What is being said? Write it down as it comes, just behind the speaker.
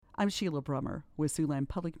I'm Sheila Brummer with Siouxland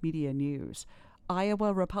Public Media News.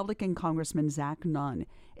 Iowa Republican Congressman Zach Nunn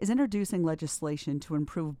is introducing legislation to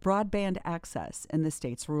improve broadband access in the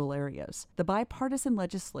state's rural areas. The bipartisan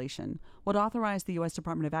legislation would authorize the U.S.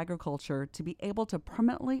 Department of Agriculture to be able to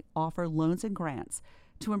permanently offer loans and grants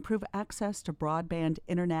to improve access to broadband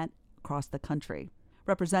internet across the country.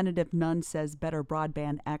 Representative Nunn says better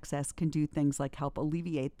broadband access can do things like help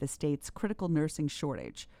alleviate the state's critical nursing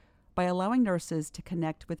shortage by allowing nurses to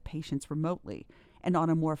connect with patients remotely and on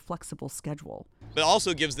a more flexible schedule. But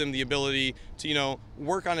also gives them the ability to,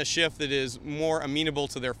 work on a shift that is more amenable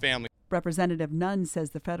to their family. Representative Nunn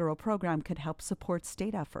says the federal program could help support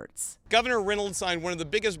state efforts. Governor Reynolds signed one of the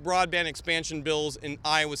biggest broadband expansion bills in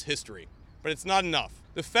Iowa's history, but it's not enough.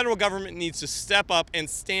 The federal government needs to step up and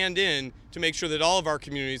stand in to make sure that all of our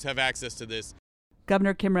communities have access to this.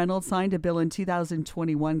 Governor Kim Reynolds signed a bill in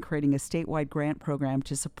 2021 creating a statewide grant program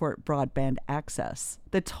to support broadband access.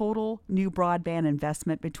 The total new broadband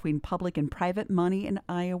investment between public and private money in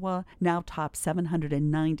Iowa now tops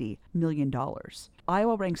 $790 million.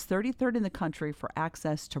 Iowa ranks 33rd in the country for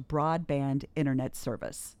access to broadband internet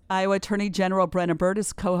service. Iowa Attorney General Brenna Bird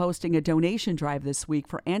is co-hosting a donation drive this week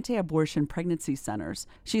for anti-abortion pregnancy centers.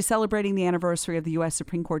 She's celebrating the anniversary of the U.S.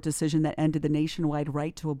 Supreme Court decision that ended the nationwide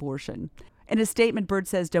right to abortion. In a statement, Bird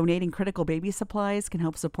says donating critical baby supplies can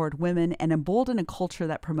help support women and embolden a culture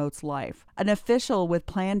that promotes life. An official with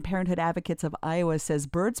Planned Parenthood Advocates of Iowa says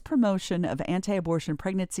Bird's promotion of anti-abortion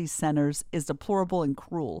pregnancy centers is deplorable and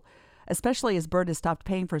cruel, especially as Bird has stopped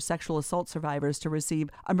paying for sexual assault survivors to receive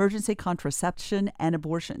emergency contraception and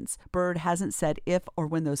abortions. Bird hasn't said if or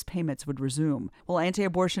when those payments would resume. While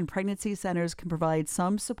anti-abortion pregnancy centers can provide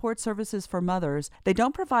some support services for mothers, they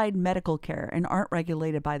don't provide medical care and aren't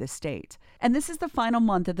regulated by the state. And this is the final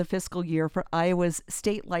month of the fiscal year for Iowa's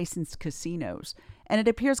state-licensed casinos, and it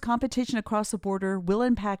appears competition across the border will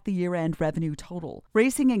impact the year-end revenue total.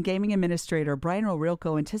 Racing and Gaming Administrator Brian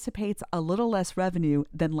O'Rilko anticipates a little less revenue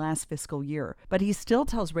than last fiscal year, but he still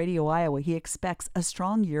tells Radio Iowa he expects a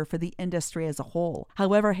strong year for the industry as a whole.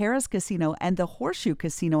 However, Harris Casino and the Horseshoe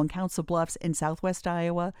Casino in Council Bluffs in southwest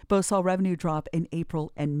Iowa both saw revenue drop in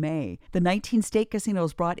April and May. The 19 state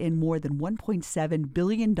casinos brought in more than $1.7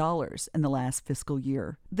 billion in the last fiscal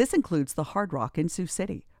year. This includes the Hard Rock in Sioux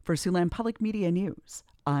City. For Siouxland Public Media News,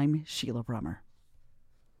 I'm Sheila Brummer.